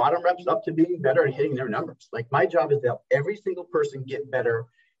bring my bottom reps up to being better and hitting their numbers. Like my job is to help every single person get better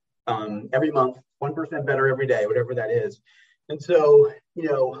every month, 1% better every day, whatever that is. And so,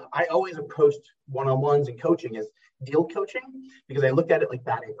 I always approached one-on-ones and coaching as deal coaching because I looked at it like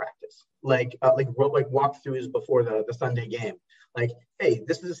batting practice, like walkthroughs before the Sunday game. Like, hey,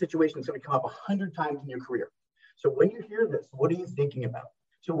 this is a situation that's going to come up 100 times in your career. So when you hear this, what are you thinking about?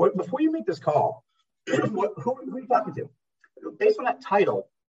 So before you make this call, who are you talking to? Based on that title,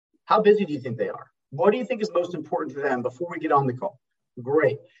 how busy do you think they are? What do you think is most important to them before we get on the call?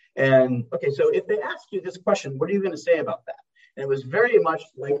 Great. And okay, so if they ask you this question, what are you going to say about that? And it was very much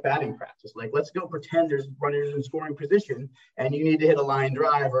like batting practice. Like, let's go pretend there's runners in scoring position and you need to hit a line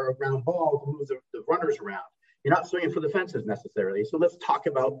drive or a ground ball to move the runners around. You're not swinging for the fences necessarily. So let's talk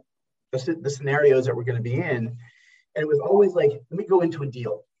about the scenarios that we're going to be in. And it was always like, let me go into a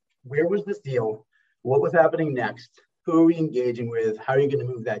deal. Where was this deal? What was happening next? Who are we engaging with? How are you going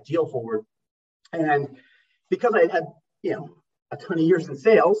to move that deal forward? And because I had, a ton of years in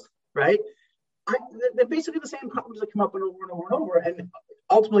sales, right? They're basically the same problems that come up and over and over and over. And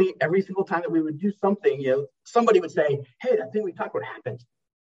ultimately, every single time that we would do something, somebody would say, hey, that thing we talked about happened.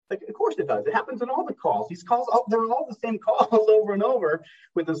 Like, of course it does. It happens in all the calls. These calls, they're all the same calls over and over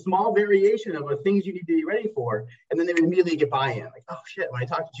with a small variation of the things you need to be ready for. And then they would immediately get buy-in. Like, oh, shit, when I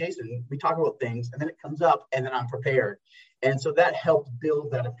talk to Jason, we talk about things, and then it comes up, and then I'm prepared. And so that helped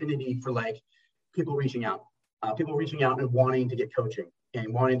build that affinity for, like, people reaching out and wanting to get coaching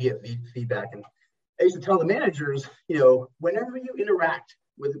and wanting to get feedback. And I used to tell the managers, whenever you interact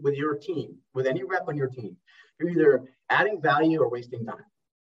with your team, with any rep on your team, you're either adding value or wasting time.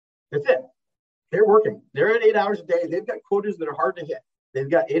 That's it. They're working. They're at 8 hours a day. They've got quotas that are hard to hit. They've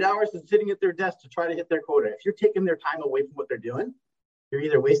got 8 hours of sitting at their desk to try to hit their quota. If you're taking their time away from what they're doing, you're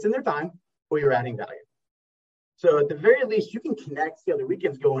either wasting their time or you're adding value. So at the very least, you can connect, see how the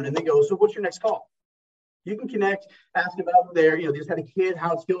weekend's going, and then go, so what's your next call? You can connect, ask about they just had a kid,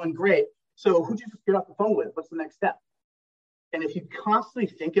 how it's going, great. So who'd you just get off the phone with? What's the next step? And if you constantly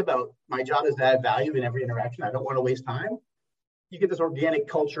think about my job is to add value in every interaction, I don't want to waste time, you get this organic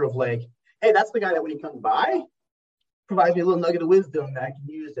culture of like, hey, that's the guy that when he comes by, provides me a little nugget of wisdom that I can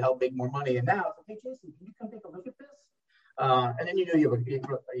use to help make more money. And now, hey, Jason, can you come take a look at this? And then you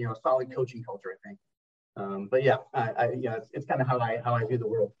have a solid coaching culture, I think. But yeah, it's kind of how I view the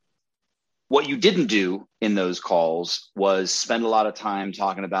world. What you didn't do in those calls was spend a lot of time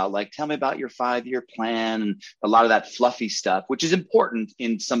talking about, like, tell me about your 5-year plan and a lot of that fluffy stuff, which is important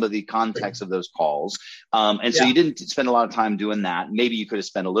in some of the context of those calls. So you didn't spend a lot of time doing that. Maybe you could have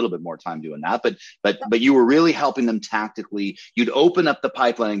spent a little bit more time doing that, but you were really helping them tactically. You'd open up the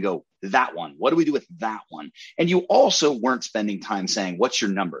pipeline and go, that one, what do we do with that one? And you also weren't spending time saying, what's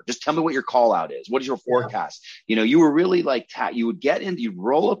your number? Just tell me what your call out is. What is your forecast? You were really like, you would get in, you'd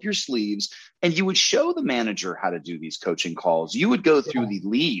roll up your sleeves and you would show the manager how to do these coaching calls. You would go through the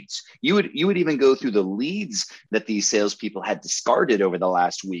leads. You would even go through the leads that these salespeople had discarded over the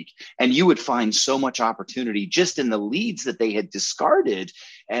last week. And you would find so much opportunity just in the leads that they had discarded.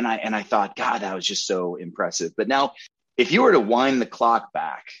 And I thought, God, that was just so impressive. But now if you were to wind the clock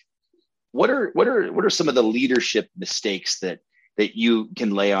back, what are some of the leadership mistakes that you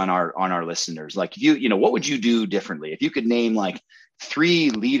can lay on our listeners? Like, if what would you do differently? If you could name like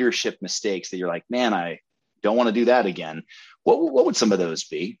 3 leadership mistakes that you're like, man, I don't want to do that again. What would some of those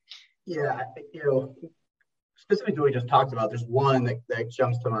be? Yeah, specifically what we just talked about, there's one that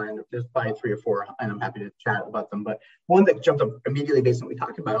jumps to mind. There's probably 3 or 4, and I'm happy to chat about them. But one that jumped up immediately based on what we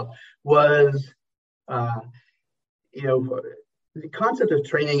talked about was, the concept of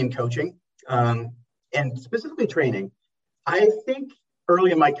training and coaching, and specifically training. I think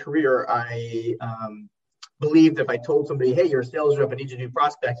early in my career, I believed if I told somebody, hey, you're a sales rep, I need you to do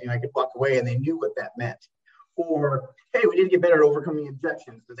prospecting, I could walk away and they knew what that meant. Or, hey, we need to get better at overcoming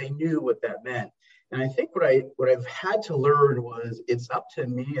objections, because they knew what that meant. And I think what I've had to learn was it's up to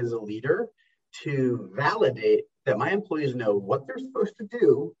me as a leader to validate that my employees know what they're supposed to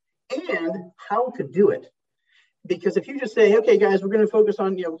do and how to do it. Because if you just say, okay, guys, we're going to focus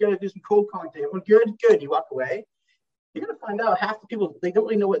on, we're going to do some cold calling today. Well, good. You walk away. You're going to find out half the people, they don't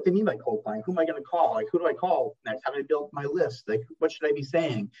really know what they mean by cold calling. Who am I going to call? Like, who do I call next? How do I build my list? Like, what should I be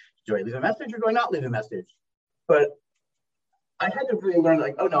saying? Do I leave a message or do I not leave a message? But I had to really learn,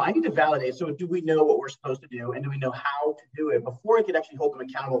 like, oh no, I need to validate. So do we know what we're supposed to do, and do we know how to do it before I could actually hold them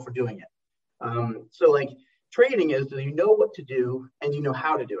accountable for doing it? So like trading is, do you know what to do and you know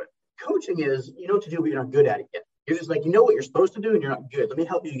how to do it? Coaching is, you know what to do, but you're not good at it yet. You're just like, you know what you're supposed to do and you're not good. Let me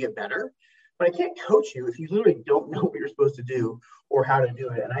help you get better. But I can't coach you if you literally don't know what you're supposed to do or how to do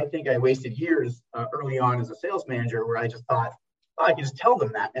it. And I think I wasted years early on as a sales manager where I just thought, oh, I could just tell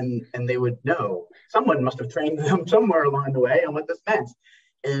them that and they would know. Someone must have trained them somewhere along the way on what this meant.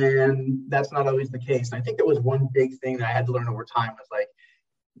 And that's not always the case. And I think that was one big thing that I had to learn over time, was like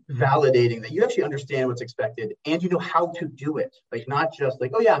validating that you actually understand what's expected and you know how to do it. Like, not just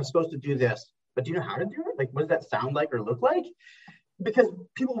like, oh yeah, I'm supposed to do this, but do you know how to do it? Like, what does that sound like or look like? Because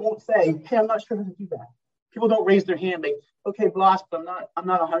people won't say, hey, I'm not sure how to do that. People don't raise their hand like, okay, boss, but I'm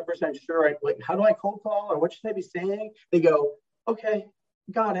not 100% sure. Like, how do I cold call, or what should I be saying? They go, okay,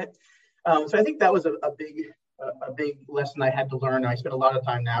 got it. So I think that was a big lesson I had to learn. I spent a lot of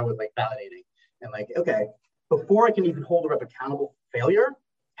time now with like validating and like, okay, before I can even hold a rep accountable for failure,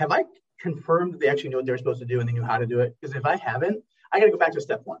 have I confirmed that they actually know what they're supposed to do and they knew how to do it? Because if I haven't, I got to go back to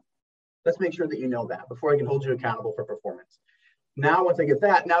step one. Let's make sure that you know that before I can hold you accountable for performance. Now, once I get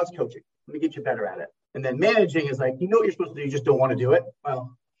that, now it's coaching. Let me get you better at it. And then managing is like, you know what you're supposed to do, you just don't want to do it.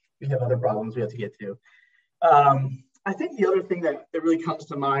 Well, we have other problems we have to get to. I think the other thing that really comes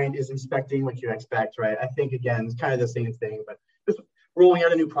to mind is inspecting what you expect, right? I think, again, it's kind of the same thing, but just rolling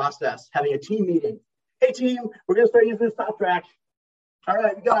out a new process, having a team meeting. Hey, team, we're going to start using this talk track. All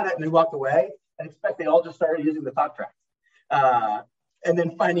right, we got it. And then walk away and expect they all just started using the talk track. And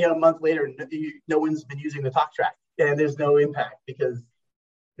then finding out a month later, no one's been using the talk track. And there's no impact because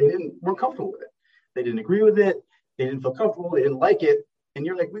they weren't comfortable with it. They didn't agree with it. They didn't feel comfortable. They didn't like it. And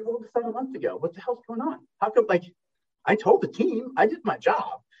you're like, we rolled this out a month ago. What the hell's going on? How come, like, I told the team, I did my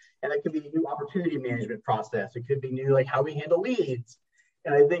job. And it could be a new opportunity management process. It could be new, like, how we handle leads.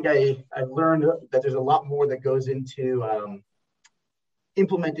 And I think I've learned that there's a lot more that goes into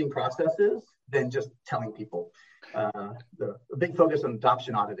implementing processes than just telling people. The big focus on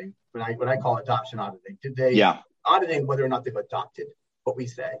adoption auditing, what I call adoption auditing. Did they auditing whether or not they've adopted what we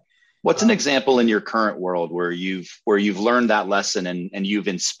say? What's an example in your current world where you've learned that lesson and you've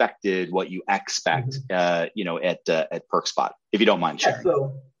inspected what you expect, at PerkSpot, if you don't mind sharing?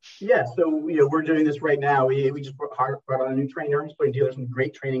 So we're doing this right now. We just brought on a new trainer. He's putting together some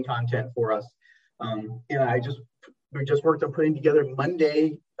great training content for us, and we just worked on putting together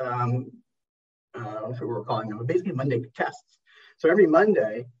Monday. What we're calling them, but basically Monday tests. So every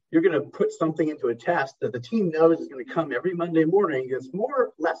Monday, you're going to put something into a test that the team knows is going to come every Monday morning. It's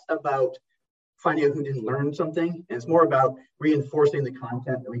less about finding out who didn't learn something, and it's more about reinforcing the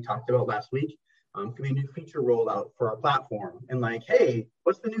content that we talked about last week. Could be a new feature rollout for our platform, and like, hey,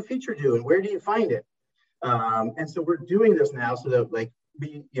 what's the new feature do, and where do you find it? And so we're doing this now so that like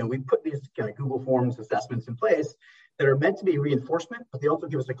we put these kind of Google Forms assessments in place that are meant to be reinforcement, but they also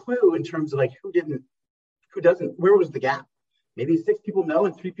give us a clue in terms of like who doesn't, where was the gap? Maybe 6 people know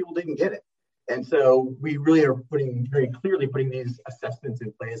and 3 people didn't get it. And so we really are very clearly putting these assessments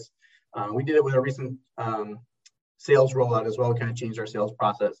in place. We did it with a recent sales rollout as well, kind of changed our sales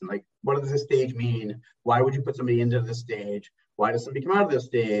process. And like, what does this stage mean? Why would you put somebody into this stage? Why does somebody come out of this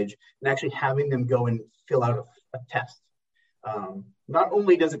stage? And actually having them go and fill out a test. Not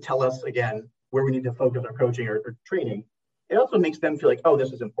only does it tell us, again, where we need to focus our coaching or training, it also makes them feel like, oh,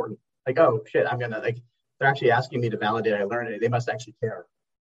 this is important. Like, oh shit, they're actually asking me to validate I learned it. They must actually care.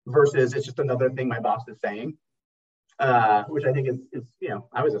 Versus it's just another thing my boss is saying, which I think is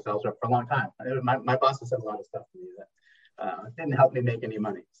I was a sales rep for a long time. My boss has said a lot of stuff to me that didn't help me make any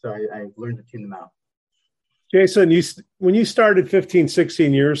money. So I learned to tune them out. Jason, when you started 15,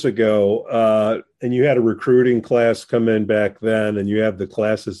 16 years ago, and you had a recruiting class come in back then, and you have the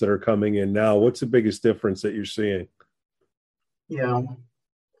classes that are coming in now, what's the biggest difference that you're seeing?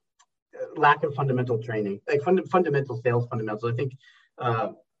 Lack of fundamental training, like fundamental sales fundamentals. I think,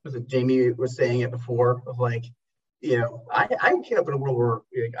 Jamie was saying it before, of like, I came up in a world where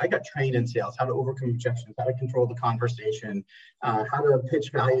I got trained in sales, how to overcome objections, how to control the conversation, how to pitch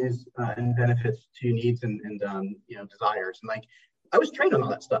values and benefits to needs and desires. And like, I was trained on all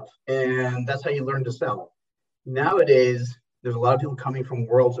that stuff, and that's how you learn to sell. Nowadays, there's a lot of people coming from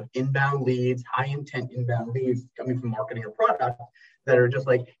worlds of inbound leads, high intent inbound leads coming from marketing or product that are just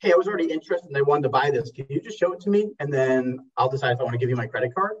like, hey, I was already interested and I wanted to buy this. Can you just show it to me? And then I'll decide if I want to give you my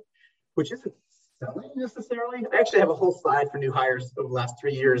credit card, which isn't selling necessarily. I actually have a whole slide for new hires over the last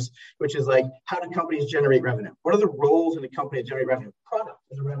 3 years, which is like, how do companies generate revenue? What are the roles in a company to generate revenue? Product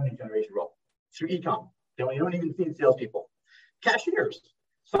is a revenue generation role through e-com. You don't even see salespeople. Cashiers.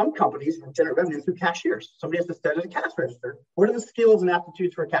 Some companies generate revenue through cashiers. Somebody has to stand at a cash register. What are the skills and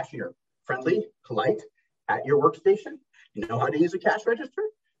aptitudes for a cashier? Friendly, polite, at your workstation. You know how to use a cash register?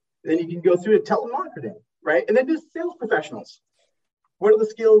 Then you can go through to telemarketing, right? And then there's sales professionals. What are the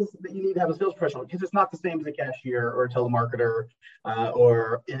skills that you need to have a sales professional? Because it's not the same as a cashier or a telemarketer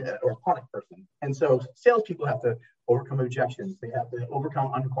or a product person. And so salespeople have to overcome objections. They have to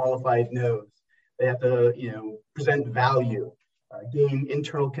overcome unqualified no's. They have to, present value, gain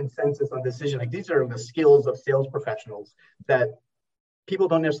internal consensus on decision. Like these are the skills of sales professionals that people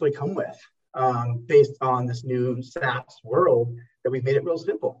don't necessarily come with based on this new SaaS world that we've made it real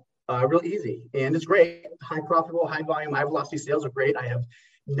simple. Real easy, and it's great. High profitable, high volume, high velocity sales are great. I have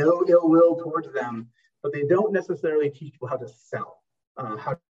no ill will towards them, but they don't necessarily teach people how to sell,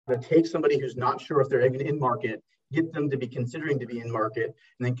 how to take somebody who's not sure if they're even in market, get them to be considering to be in market,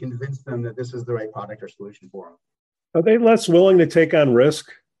 and then convince them that this is the right product or solution for them. Are they less willing to take on risk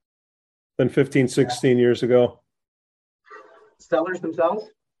than 15, 16 years ago? Sellers themselves?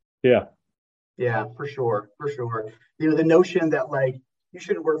 Yeah. Yeah, for sure. The notion that you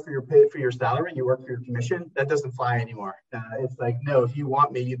shouldn't work for your salary, you work for your commission. That doesn't fly anymore. It's like, no, if you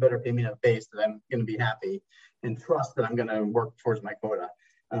want me, you better pay me enough base that I'm going to be happy and trust that I'm going to work towards my quota.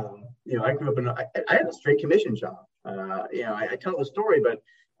 I grew up I had a straight commission job. I tell the story, but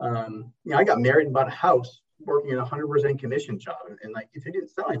I got married and bought a house working a 100% commission job. And if I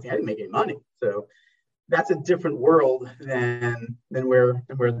didn't sell anything, I didn't make any money. So that's a different world than where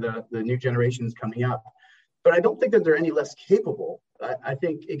the new generation is coming up. But I don't think that they're any less capable. I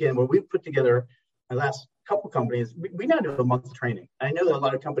think, again, when we've put together the last couple companies, we now do a month of training. I know that a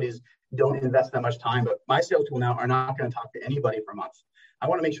lot of companies don't invest that much time, but my sales people now are not going to talk to anybody for a month. I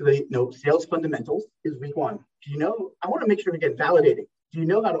want to make sure they know sales fundamentals is week one. I want to make sure we get validating. Do you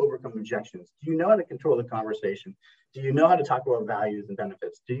know how to overcome objections? Do you know how to control the conversation? Do you know how to talk about values and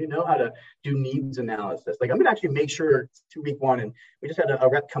benefits? Do you know how to do needs analysis? I'm going to actually make sure to week one. And we just had a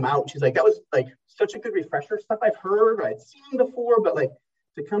rep come out. She's like, that was such a good refresher, stuff I've heard, I'd seen before, but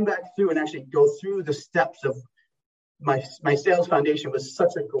to come back through and actually go through the steps of my sales foundation was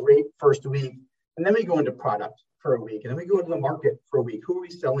such a great first week. And then we go into product for a week. And then we go into the market for a week. Who are we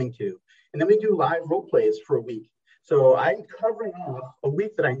selling to? And then we do live role plays for a week. So I'm covering off a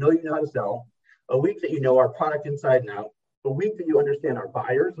week that I know you know how to sell, a week that you know our product inside and out, a week that you understand our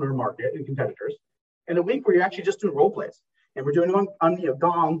buyers and our market and competitors, and a week where you're actually just doing role plays. And we're doing them on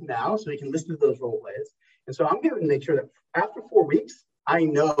Gong now, so you can listen to those role plays. And so I'm going to make sure that after 4 weeks, I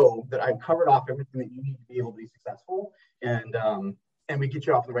know that I've covered off everything that you need to be able to be successful, and we get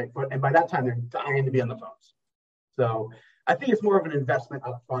you off the right foot. And by that time, they're dying to be on the phones. So I think it's more of an investment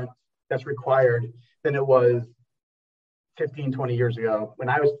up front that's required than it was 15, 20 years ago when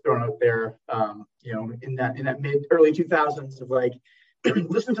I was thrown out there, in that early 2000s of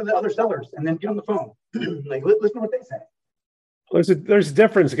listen to the other sellers and then get on the phone, listen to what they say. There's a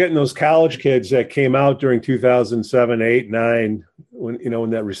difference getting those college kids that came out during 2007, 8, 9, when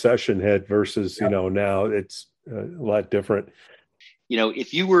that recession hit versus, now it's a lot different.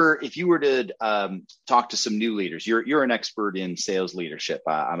 If you were to talk to some new leaders, you're an expert in sales leadership.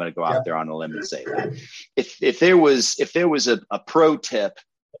 I'm going to go out there on a limb and say that. If there was a pro tip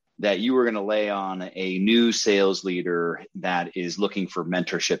that you were going to lay on a new sales leader that is looking for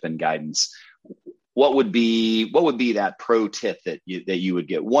mentorship and guidance, what would be that pro tip that you would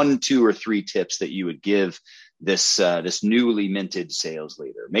get? 1, 2, or 3 tips that you would give this newly minted sales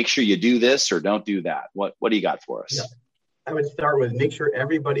leader. Make sure you do this or don't do that. What do you got for us? Yeah. I would start with make sure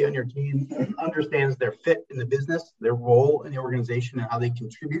everybody on your team understands their fit in the business, their role in the organization, and how they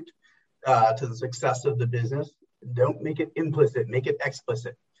contribute to the success of the business. Don't make it implicit, make it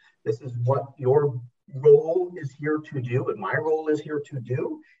explicit. This is what your role is here to do, and my role is here to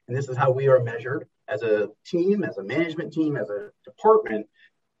do. And this is how we are measured as a team, as a management team, as a department.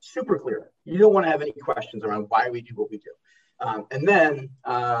 Super clear. You don't want to have any questions around why we do what we do. And then,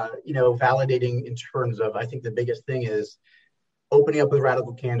 validating in terms of, I think the biggest thing is opening up with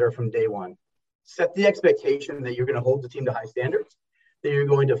radical candor from day one. Set the expectation that you're going to hold the team to high standards, that you're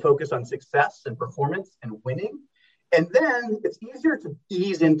going to focus on success and performance and winning. And then it's easier to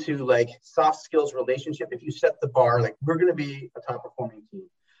ease into soft skills relationship if you set the bar, we're going to be a top performing team.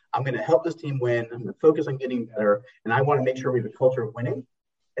 I'm going to help this team win. I'm going to focus on getting better. And I want to make sure we have a culture of winning.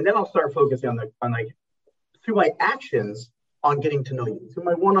 And then I'll start focusing on through my actions, on getting to know you, through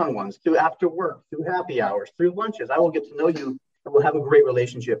my one-on-ones, through after work, through happy hours, through lunches. I will get to know you and we'll have a great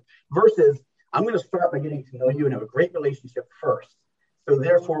relationship versus I'm going to start by getting to know you and have a great relationship first. So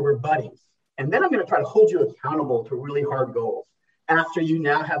therefore we're buddies. And then I'm going to try to hold you accountable to really hard goals after you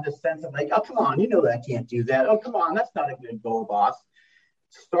now have this sense of oh, come on, you know that I can't do that. Oh, come on, that's not a good goal, boss.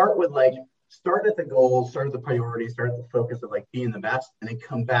 start at the goals, start at the priorities, start at the focus of like being the best, and then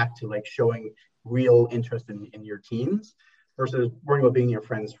come back to like showing real interest in your teams versus worrying about being your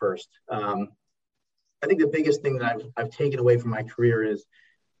friends first. I think the biggest thing that I've taken away from my career is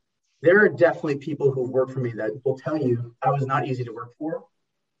there are definitely people who work for me that will tell you I was not easy to work for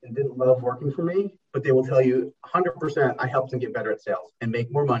and didn't love working for me, but they will tell you 100% I helped them get better at sales and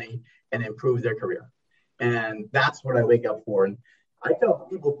make more money and improve their career. And that's what I wake up for. And I tell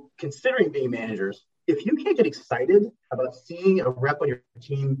people considering being managers, if you can't get excited about seeing a rep on your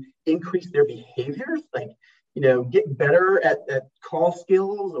team increase their behaviors, like, get better at call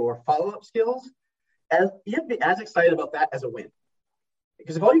skills or follow-up skills, you have to be as excited about that as a win.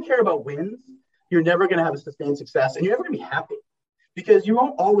 Because if all you care about wins, you're never going to have a sustained success and you're never going to be happy because you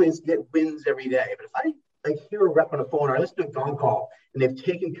won't always get wins every day. But if I hear a rep on the phone or I listen to a gong call and they've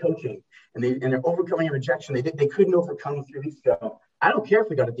taken coaching and they're overcoming a rejection they couldn't overcome 3 weeks ago, I don't care if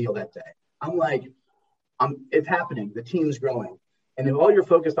we got a deal that day. I'm like, it's happening. The team's growing. And if all you're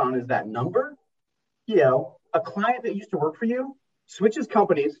focused on is that number, a client that used to work for you switches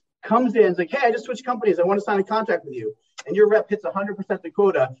companies, comes in and is like, hey, I just switched companies. I want to sign a contract with you. And your rep hits 100% the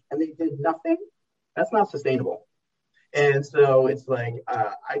quota and they did nothing. That's not sustainable. And so it's like,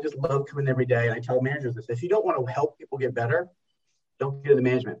 I just love coming every day. And I tell managers this, if you don't want to help people get better, don't get into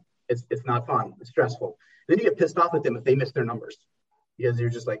management. It's not fun. It's stressful. And then you get pissed off at them if they miss their numbers because you're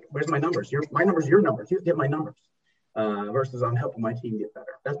just like, where's my numbers? My numbers, your numbers. You get my numbers versus I'm helping my team get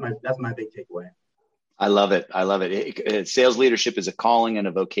better. That's my big takeaway. I love it. Sales leadership is a calling and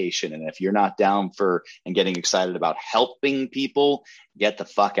a vocation. And if you're not down for and getting excited about helping people, get the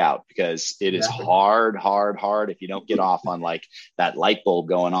fuck out because it is hard if you don't get off on like that light bulb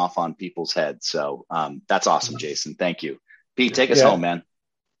going off on people's heads. So that's awesome, Jason. Thank you. Pete, take us home, man.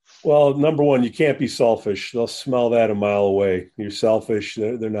 Well, number one, you can't be selfish. They'll smell that a mile away. You're selfish.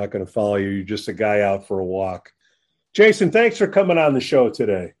 They're not going to follow you. You're just a guy out for a walk. Jason, thanks for coming on the show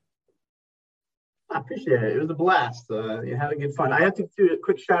today. I appreciate it. It was a blast. You had a good fun. I have to do a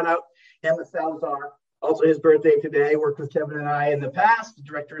quick shout out. Emma Salazar, also his birthday today. Worked with Kevin and I in the past. The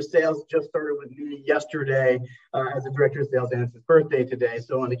director of sales just started with me yesterday as a director of sales, and it's his birthday today.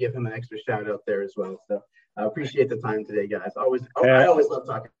 So I want to give him an extra shout out there as well. So I appreciate the time today, guys. I always love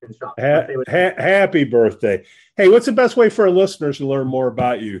talking shop. Happy birthday. Hey, what's the best way for our listeners to learn more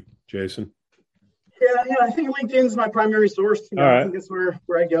about you, Jason? Yeah, I think LinkedIn's my primary source. I think that's where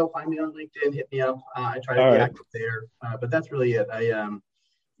I go. Find me on LinkedIn, hit me up. I try to be active there, but that's really it. Or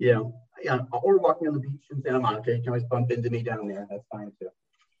walking on the beach in Santa Monica, you can always bump into me down there. That's fine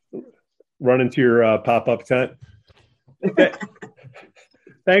too. Run into your pop-up tent.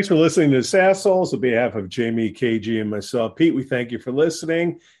 Thanks for listening to Sassoles. On behalf of Jamie, KG, and myself, Pete, we thank you for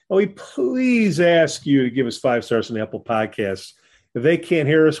listening. And we please ask you to give us 5 stars on Apple Podcasts. If they can't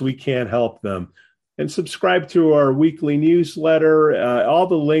hear us, we can't help them. And subscribe to our weekly newsletter. All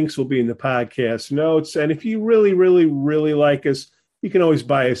the links will be in the podcast notes. And if you really, really, really like us, you can always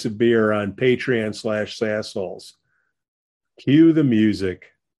buy us a beer on Patreon/Sassoles. Cue the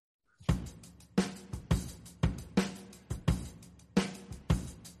music.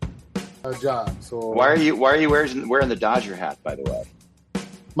 Job. So why are you wearing the Dodger hat, by the way?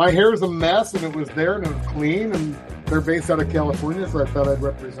 My hair is a mess, and it was there, and it was clean, and they're based out of California, so I thought I'd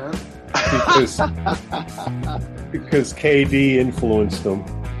represent. Because KD influenced them.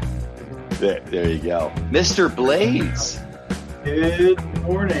 There you go. Mr. Blades. Good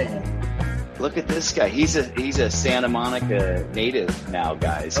morning. Look at this guy. He's a Santa Monica native now,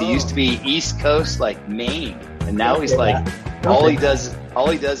 guys. He used to be East Coast, like Maine, and now he's like all he does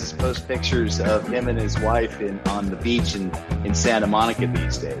is post pictures of him and his wife on the beach in Santa Monica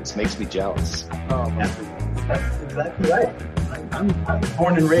these days. Makes me jealous. Oh, that's exactly right. I'm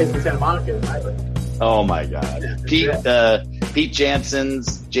born and raised in Santa Monica. Oh my God, Pete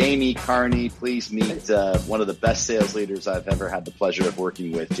Janssens, Jamie Carney. Please meet one of the best sales leaders I've ever had the pleasure of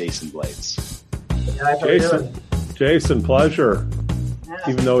working with, Jason Blades. Jason, pleasure. Yeah.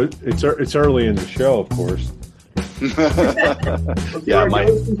 Even though it's early in the show, of course.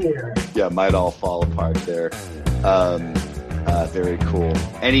 Might all fall apart there. Very cool.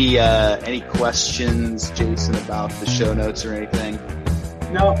 Any questions, Jason, about the show notes or anything?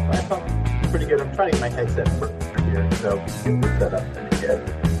 No, I felt pretty good. I'm trying to get my headset to work here, so we can set up pretty good.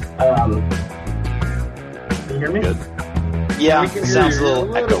 Can you hear me? Good. Yeah, it sounds a little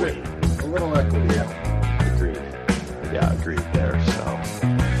echoey. A little echoey, yeah. Agreed. Yeah, agreed there. So,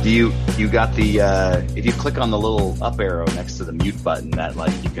 you got the if you click on the little up arrow next to the mute button, that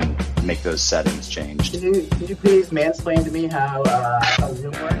you can make those settings change. Can you please mansplain to me how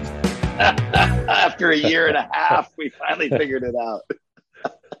Zoom works? After a year and a half, we finally figured it out.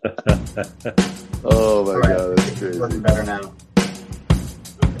 Oh my God, that's crazy. Working better now.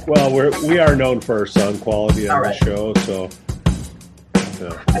 Well, we are known for our sound quality on the show, so.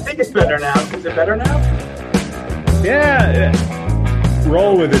 I think it's better now. Is it better now? Yeah.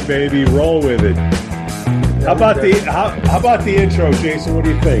 Roll with it, baby. Roll with it. How about the intro, Jason? What do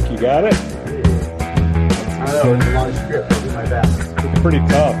you think? You got it? I don't know. It's a long script. I'll do my best. It's pretty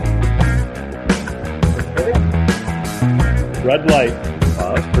tough. Red light.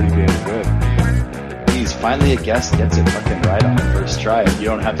 Wow, that's pretty damn good. He's finally a guest gets it fucking right on the first try. You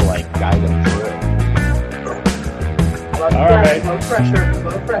don't have to guide him through it. All right. No pressure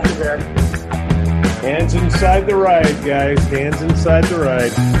there. Hands inside the ride, guys. Hands inside the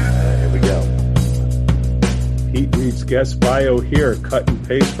ride. Here we go. Pete reads guest bio here. Cut and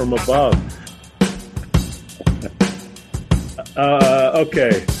paste from above.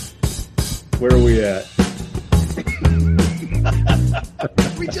 Okay. Where are we at?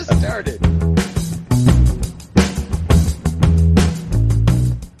 We just started.